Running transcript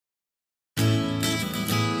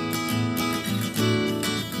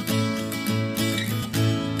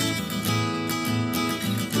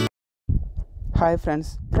Hi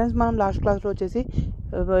friends మనం last క్లాస్లో వచ్చేసి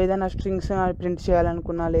ఏదైనా స్ట్రింగ్స్ ప్రింట్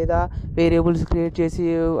చేయాలనుకున్నా లేదా వేరియబుల్స్ క్రియేట్ చేసి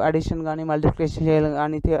అడిషన్ కానీ మల్టిప్లికేషన్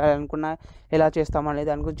చేయాలనుకున్నా ఎలా చేస్తామనే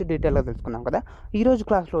దాని గురించి డీటెయిల్గా తెలుసుకున్నాం కదా. ఈరోజు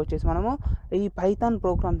క్లాస్లో వచ్చేసి మనము ఈ పైథాన్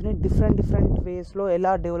ప్రోగ్రామ్స్ని డిఫరెంట్ వేస్లో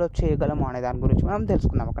ఎలా డెవలప్ చేయగలము అనే దాని గురించి మనం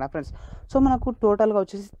తెలుసుకుందాం ఓకేనా ఫ్రెండ్స్. సో మనకు టోటల్గా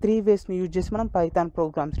వచ్చేసి 3 వేస్ని యూజ్ చేసి మనం పైథాన్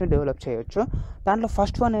ప్రోగ్రామ్స్ని డెవలప్ చేయొచ్చు. దాంట్లో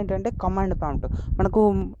ఫస్ట్ వన్ ఏంటంటే కమాండ్ ప్రాంప్ట్. మనకు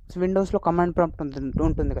విండోస్లో కమాండ్ ప్రాంప్ట్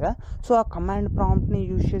ఉంటుంది కదా. సో ఆ కమాండ్ ప్రాంప్ట్ని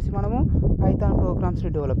యూజ్ చేసి మనము పైథాన్ ప్రోగ్రామ్స్ని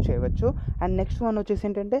డెవలప్ చేయవచ్చు. అండ్ నెక్స్ట్ వన్ వచ్చేసి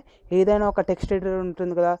ఏంటంటే ఏదైనా ఒక టెక్స్ట్ ఎడిటర్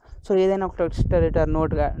ఉంటుంది కదా. సో ఏదైనా ఒక టెక్స్ట్ ఎడిటర్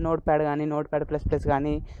నోట్ ప్యాడ్ కానీ నోట్ ప్యాడ్ ప్లస్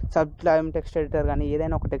కానీ సబ్లైమ్ టెక్స్ట్ ఎడిటర్ కానీ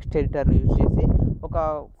ఏదైనా ఒక టెక్స్ట్ ఎడిటర్ని యూజ్ చేసి ఒక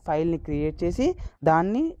ఫైల్ని క్రియేట్ చేసి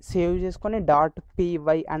దాన్ని సేవ్ చేసుకొని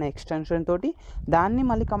 .py అనే ఎక్స్టెన్షన్ తోటి దాన్ని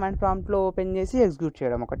మళ్ళీ కమాండ్ ప్రాంప్ట్లో ఓపెన్ చేసి ఎగ్జిక్యూట్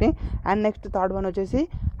చేయడం ఒకటి. అండ్ నెక్స్ట్ థర్డ్ వన్ వచ్చేసి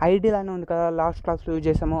ఐడియల్ అని ఉంది కదా, లాస్ట్ క్లాస్లో యూజ్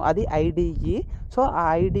చేసాము, అది ఐడిఈ. సో ఆ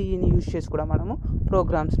ఐడిఈని యూజ్ చేసి కూడా మనము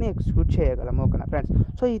ప్రోగ్రామ్స్ని ఎగ్జిక్యూట్ చేయగలము ఓకేనా ఫ్రెండ్స్.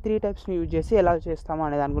 సో ఈ 3 టైప్స్ని యూజ్ చేసి ఎలా చేస్తాము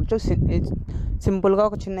అనే దాని గురించి సింపుల్గా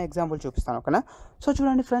ఒక చిన్న ఎగ్జాంపుల్ చూపిస్తాను ఓకేనా. సో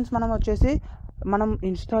చూడండి ఫ్రెండ్స్, మనం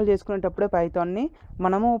ఇన్స్టాల్ చేసుకునేటప్పుడే పైథాన్ని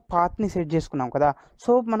మనము పాత్ని సెట్ చేసుకున్నాం కదా.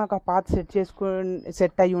 సో మనకు ఆ పాత్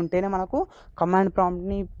సెట్ అయ్యి ఉంటేనే మనకు కమాండ్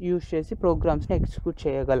ప్రాంప్ట్ని యూజ్ చేసి ప్రోగ్రామ్స్ని ఎగ్జిక్యూట్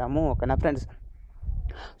చేయగలము ఓకేనా ఫ్రెండ్స్.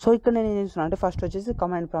 సో ఇక్కడ నేను ఏం చేస్తున్నాను అంటే ఫస్ట్ వచ్చేసి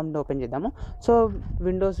కమాండ్ ప్రాంప్ట్ని ఓపెన్ చేద్దాము. సో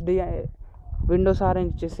విండోస్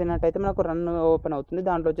ఆరెంజ్ చేసినట్టయితే మనకు రన్ ఓపెన్ అవుతుంది.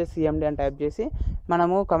 దాంట్లో వచ్చేసి CMD అని టైప్ చేసి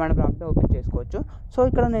మనము కమాండ్ ప్రాంప్ట్ని ఓపెన్ చేసుకోవచ్చు. సో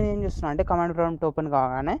ఇక్కడ నేను ఏం చేస్తున్నాను అంటే కమాండ్ ప్రాంప్ట్ ఓపెన్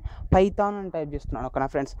కాగానే పైథాన్ అని టైప్ చేస్తున్నాను ఓకేనా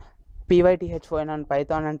ఫ్రెండ్స్. python అని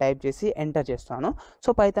పైథాన్ అని టైప్ చేసి ఎంటర్ చేస్తాను. సో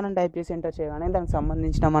పైథాన్ అని టైప్ చేసి ఎంటర్ చేయగానే దానికి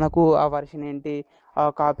సంబంధించిన మనకు ఆ వర్షన్ ఏంటి, ఆ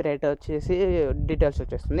కాపీరైట్ వచ్చేసి డీటెయిల్స్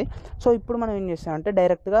వచ్చేస్తుంది. సో ఇప్పుడు మనం ఏం చేస్తామంటే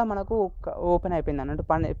డైరెక్ట్గా మనకు ఓపెన్ అయిపోయింది అన్నట్టు,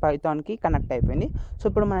 పైథాన్కి కనెక్ట్ అయిపోయింది. సో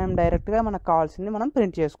ఇప్పుడు మనం డైరెక్ట్గా మనకు కావాల్సింది మనం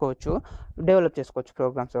ప్రింట్ చేసుకోవచ్చు, డెవలప్ చేసుకోవచ్చు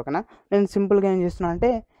ప్రోగ్రామ్స్ ఓకేనా. నేను సింపుల్గా ఏం చేస్తున్నాను అంటే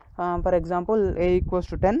for example A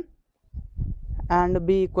 = 10 and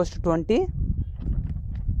B = 20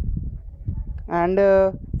 and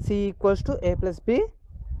C = A + B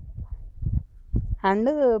and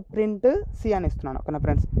print C అని ఇస్తున్నాను ఓకేనా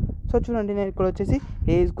ఫ్రెండ్స్. సో చూడండి, నేను ఇక్కడ వచ్చేసి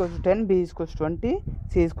A = 10 B = 20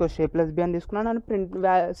 C = A + B అని తీసుకున్నాను అండ్ ప్రింట్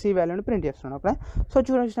C వాల్యూని ప్రింట్ చేస్తున్నాను ఓకేనా. సో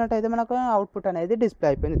చూసినట్టయితే మనకు అవుట్పుట్ అనేది డిస్ప్లే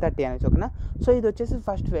అయిపోయింది 30 అనేసి ఓకేనా. సో ఇది వచ్చేసి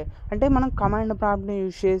ఫస్ట్ వే, అంటే మనం కమాండ్ ప్రాంప్ట్ని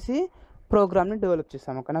యూజ్ చేసి ప్రోగ్రామ్ని డెవలప్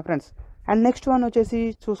చేస్తాం ఓకేనా ఫ్రెండ్స్. అండ్ నెక్స్ట్ వన్ వచ్చేసి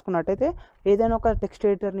చూసుకున్నట్టయితే ఏదైనా ఒక టెక్స్ట్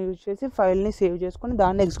ఎడిటర్ని యూజ్ చేసి ఫైల్ని సేవ్ చేసుకొని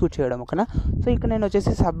దాన్ని ఎగ్జిక్యూట్ చేయడం ఓకేనా. సో ఇక్కడ నేను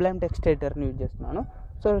వచ్చేసి సబ్లైమ్ టెక్స్ట్ ఎడిటర్ని యూజ్ చేస్తున్నాను.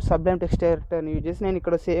 సో సబ్లైమ్ టెక్స్ట్ ఎడిటర్ని యూజ్ చేసి నేను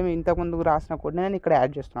ఇక్కడ సేమ్ ఇంతకుముందు రాసిన కోడ్ నేను ఇక్కడ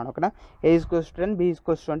యాడ్ చేస్తున్నాను ఓకేనా. A = 10 B =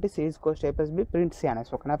 20 C = A + B print C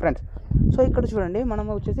అనేసి ఓకేనా ఫ్రెండ్స్. సో ఇక్కడ చూడండి, మనం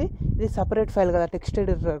వచ్చేసి ఇది సపరేట్ ఫైల్ కదా, టెక్స్ట్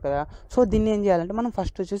ఎడిటర్ కదా. సో దీన్ని ఏం చేయాలంటే మనం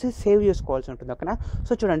ఫస్ట్ వచ్చేసి సేవ్ చేసుకోవాల్సి ఉంటుంది ఓకేనా.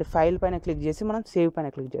 సో చూడండి, ఫైల్ పైన క్లిక్ చేసి మనం సేవ్ పైన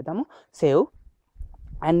క్లిక్ చేద్దాము, సేవ్.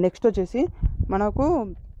 అండ్ నెక్స్ట్ వచ్చేసి మనకు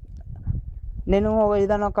నేను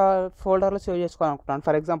ఏదైనా ఒక ఫోల్డర్లో సేవ్ చేసుకోవాలనుకుంటున్నాను.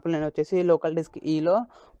 ఫర్ ఎగ్జాంపుల్ నేను వచ్చేసి లోకల్ డిస్క్ ఈలో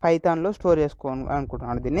పైథాన్లో స్టోర్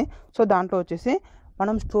అనుకుంటున్నాను దీన్ని. సో దాంట్లో వచ్చేసి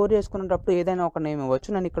మనం స్టోర్ చేసుకునేటప్పుడు ఏదైనా ఒక నేమ్ ఇవ్వచ్చు.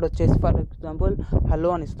 నేను ఇక్కడ వచ్చేసి ఫర్ ఎగ్జాంపుల్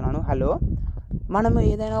హలో అని ఇస్తున్నాను, హలో. మనం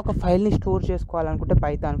ఏదైనా ఒక ఫైల్ని స్టోర్ చేసుకోవాలనుకుంటే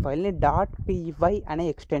పైథాన్ ఫైల్ని .py అనే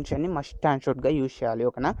ఎక్స్టెన్షన్ని మస్ట్ అండ్ షుడ్గా యూజ్ చేయాలి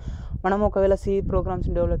ఓకేనా. మనం ఒకవేళ C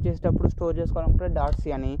ప్రోగ్రామ్స్ని డెవలప్ చేసేటప్పుడు స్టోర్ చేసుకోవాలనుకుంటే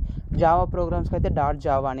 .c అని, జావా ప్రోగ్రామ్స్కి అయితే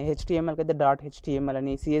 .java అని, HTMLకి అయితే .html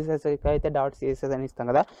అని, CSSకి అయితే .css అని ఇస్తాం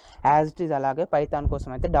కదా. యాజ్ ఇట్ ఈజ్ అలాగే పైథాన్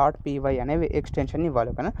కోసం అయితే .py అనే ఎక్స్టెన్షన్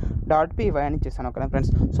ఇవ్వాలి ఓకేనా. .py అని ఇచ్చేస్తాను ఓకేనా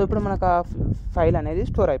ఫ్రెండ్స్. సో ఇప్పుడు మనకు ఆ ఫైల్ అనేది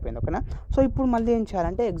స్టోర్ అయిపోయింది ఓకేనా. సో ఇప్పుడు మళ్ళీ ఏం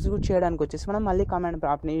చేయాలంటే ఎగ్జిక్యూట్ చేయడానికి వచ్చేసి మనం మళ్ళీ కమాండ్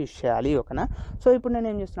ప్రాంప్ట్ని యూజ్ చేయాలి ఓకేనా. సో ఇప్పుడు నేను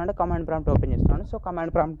ఏం చేస్తున్నాను అంటే కమాండ్ ప్రాంప్ట్ ఓపెన్ చేస్తున్నాను. సో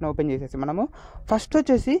కమాండ్ ప్రాంప్ట్ని ఓపెన్ చేసేసి మనము ఫస్ట్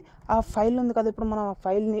వచ్చేసి ఆ ఫైల్ ఉంది కదా, ఇప్పుడు మనం ఆ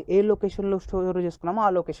ఫైల్ని ఏ లొకేషన్లో స్టోర్ చేసుకున్నామో ఆ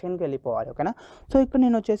లొకేషన్కి వెళ్ళిపోవాలి ఓకేనా. సో ఇక్కడ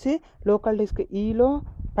నేను వచ్చేసి లోకల్ డిస్క్ ఈలో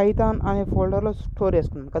పైథాన్ అనే ఫోల్డర్లో స్టోర్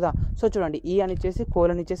చేసుకున్నాను కదా. సో చూడండి, ఈ అని ఇచ్చేసి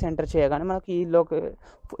కోలన్ ఇచ్చేసి ఎంటర్ చేయగానే మనకి ఈ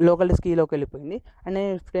లోకల్ డిస్క్ ఈలోకి వెళ్ళిపోయింది. అండ్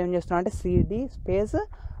నేను ఇప్పుడు ఏం చేస్తున్నాను అంటే CD స్పేస్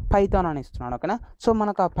పైథాన్ అని ఇస్తున్నాను ఓకేనా. సో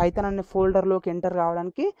మనకు ఆ పైథాన్ అనే ఫోల్డర్లోకి ఎంటర్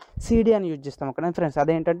కావడానికి CD అని యూజ్ చేస్తాం ఓకేనా ఫ్రెండ్స్.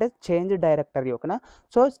 అదేంటంటే చేంజ్ డైరెక్టరీ ఓకేనా.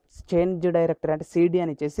 సో చేంజ్ డైరెక్టరీ అంటే CD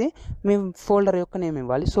అని ఇచ్చేసి మీ ఫోల్డర్ యొక్క నేమ్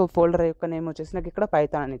ఇవ్వాలి. సో ఫోల్డర్ యొక్క నేమ్ వచ్చేసి నాకు ఇక్కడ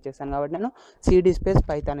పైథాన్ అని ఇచ్చేసాను కాబట్టి నేను CD స్పేస్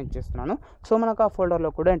పైథాన్ ఇచ్చేస్తున్నాను. సో మనకు ఆ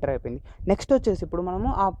ఫోల్డర్లో కూడా ఎంటర్ అయిపోయింది. నెక్స్ట్ వచ్చేసి ఇప్పుడు మనము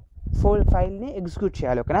ఆ ఫైల్ని ఎగ్జిక్యూట్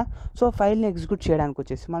చేయాలి ఓకేనా. సో ఫైల్ని ఎగ్జిక్యూట్ చేయడానికి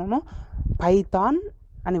వచ్చేసి మనము పైథాన్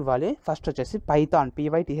అని ఇవ్వాలి. ఫస్ట్ వచ్చేసి పైథాన్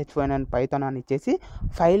PYTHON అని పైథాన్ అని ఇచ్చేసి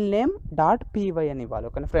ఫైల్ నేమ్ .py అని ఇవ్వాలి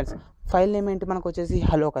ఓకేనా ఫ్రెండ్స్. ఫైల్ నేమ్ ఏంటి మనకు వచ్చేసి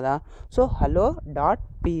హలో కదా. సో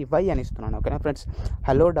hello.py అని ఇస్తున్నాను ఓకేనా ఫ్రెండ్స్.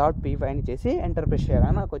 hello.py అని చేసి ఎంటర్ ప్రెస్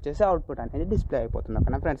చేయగానే మనకు వచ్చేసి అవుట్పుట్ అనేది డిస్ప్లే అయిపోతుంది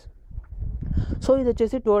ఓకేనా ఫ్రెండ్స్. సో ఇది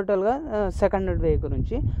వచ్చేసి టోటల్గా సెకండ్ వే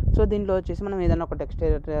గురించి. సో దీంట్లో వచ్చేసి మనం ఏదైనా ఒక టెక్స్ట్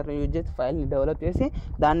ఎడిటర్ యూజ్ చేసి ఫైల్ని డెవలప్ చేసి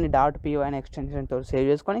దాన్ని .py అనే ఎక్స్టెన్షన్తో సేవ్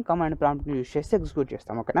చేసుకొని కమాండ్ ప్రాంప్ట్ని యూజ్ చేసి ఎగ్జిక్యూట్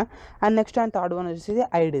చేస్తాం, ఓకేనా. And next and third one వచ్చేసి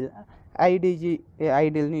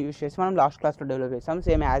ఐడిల్ని యూజ్ చేసి మనం లాస్ట్ క్లాస్లో డెవలప్ చేస్తాము.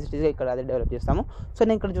 సేమ్ యాజ్ ఇట్ ఈస్గా ఇక్కడ అదే డెవలప్ చేస్తాము. సో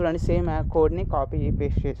నేను ఇక్కడ చూడండి సేమ్ కోడ్ని కాపీ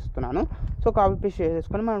పేస్ట్ చేస్తున్నాను. సో కాపీ పేస్ట్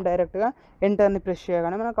చేసుకొని మనం డైరెక్ట్గా ఎంటర్ని ప్రెస్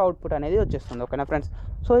చేయగానే మనకు అవుట్పుట్ అనేది వచ్చేస్తుంది, ఓకేనా ఫ్రెండ్స్.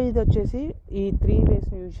 సో ఇది వచ్చేసి ఈ 3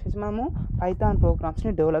 వేస్ని యూజ్ చేసి మనము పైథాన్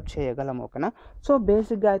ప్రోగ్రామ్స్ని డెవలప్ చేయగలం, ఓకేనా. సో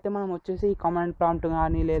బేసిక్గా అయితే మనం వచ్చేసి ఈ కమాండ్ ప్రాంప్ట్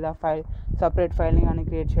కానీ లేదా సపరేట్ ఫైల్ని కానీ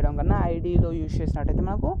క్రియేట్ చేయడం కన్నా ఐడిలో యూజ్ చేసినట్టయితే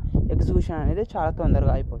మనకు ఎగ్జిక్యూషన్ అనేది చాలా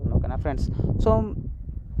తొందరగా అయిపోతుంది, ఓకేనా ఫ్రెండ్స్. సో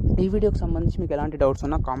ఈ వీడియోకి సంబంధించి మీకు ఎలాంటి డౌట్స్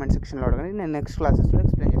ఉన్నా కామెంట్ సెక్షన్లో అడగండి, నేను నెక్స్ట్ క్లాసెస్లో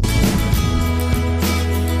ఎక్స్ప్లెయిన్ చేస్తాను.